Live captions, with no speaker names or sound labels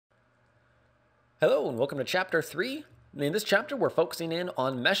Hello and welcome to Chapter 3. In this chapter, we're focusing in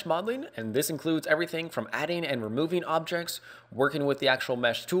on mesh modeling, and this includes everything from adding and removing objects, working with the actual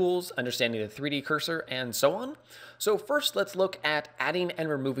mesh tools, understanding the 3D cursor, and so on. So first, let's look at adding and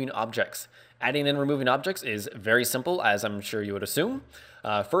removing objects. Adding and removing objects is very simple, as I'm sure you would assume.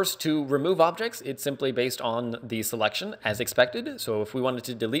 First, to remove objects, it's simply based on the selection as expected. So if we wanted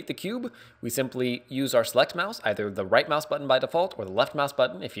to delete the cube, we simply use our select mouse, either the right mouse button by default or the left mouse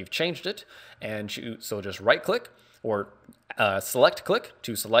button if you've changed it, and so just right click or select click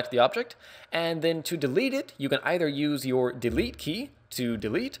to select the object. And then to delete it, you can either use your delete key to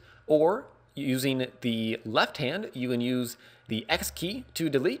delete, or using the left hand, you can use the X key to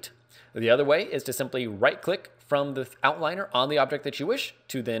delete. The other way is to simply right click from the outliner on the object that you wish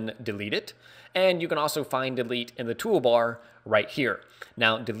to then delete it. And you can also find delete in the toolbar right here.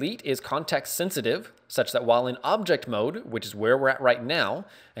 Now, delete is context sensitive, such that while in object mode, which is where we're at right now,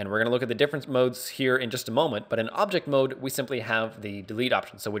 and we're going to look at the different modes here in just a moment, but in object mode, we simply have the delete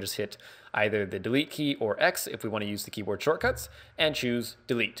option. So we just hit either the delete key or X if we want to use the keyboard shortcuts and choose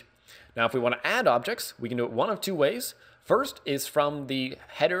delete. Now, if we want to add objects, we can do it one of two ways. First is from the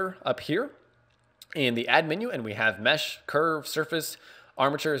header up here in the add menu, and we have mesh, curve, surface,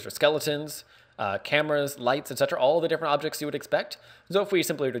 armatures or skeletons, cameras, lights, etc., all the different objects you would expect. So if we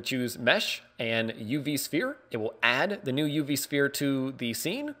simply were to choose mesh and UV sphere, it will add the new UV sphere to the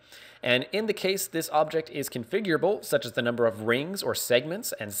scene. And in the case this object is configurable, such as the number of rings or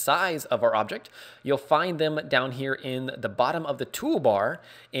segments and size of our object, you'll find them down here in the bottom of the toolbar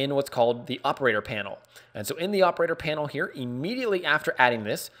in what's called the operator panel. And so in the operator panel here, immediately after adding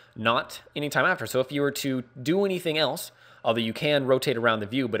this, not anytime after. So if you were to do anything else, although you can rotate around the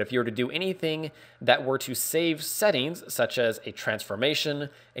view, but if you were to do anything that were to save settings, such as a transformation,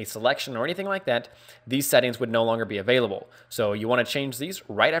 a selection, or anything like that, these settings would no longer be available. So you want to change these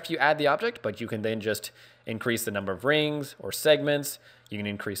right after you add the object, but you can then just increase the number of rings or segments, you can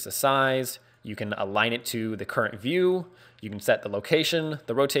increase the size, you can align it to the current view, you can set the location,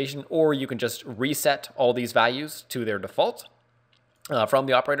 the rotation, or you can just reset all these values to their default from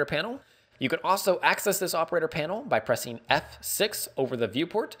the operator panel. You can also access this operator panel by pressing F6 over the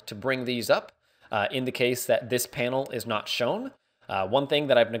viewport to bring these up in the case that this panel is not shown. One thing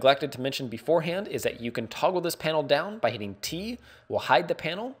that I've neglected to mention beforehand is that you can toggle this panel down by hitting T, will hide the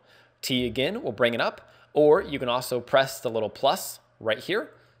panel, T again will bring it up, or you can also press the little plus right here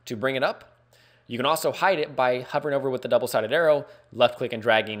to bring it up. You can also hide it by hovering over with the double-sided arrow, left click and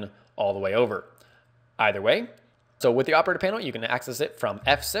dragging all the way over. Either way. So with the operator panel, you can access it from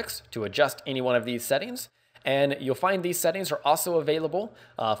F6 to adjust any one of these settings. And you'll find these settings are also available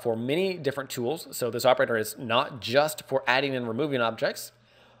for many different tools. So this operator is not just for adding and removing objects,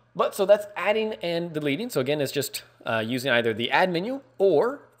 but so that's adding and deleting. So again, it's just using either the add menu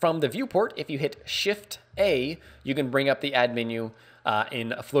or from the viewport, if you hit Shift A, you can bring up the add menu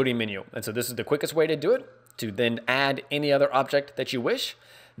in a floating menu. And so this is the quickest way to do it, to then add any other object that you wish.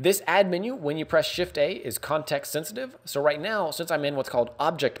 This add menu, when you press Shift A, is context sensitive. So right now, since I'm in what's called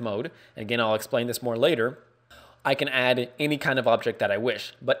object mode, and again, I'll explain this more later, I can add any kind of object that I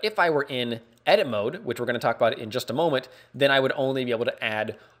wish. But if I were in edit mode, which we're going to talk about in just a moment, then I would only be able to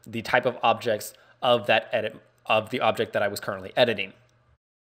add the type of objects of that edit of the object that I was currently editing.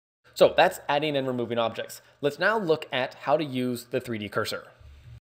 So that's adding and removing objects. Let's now look at how to use the 3D cursor.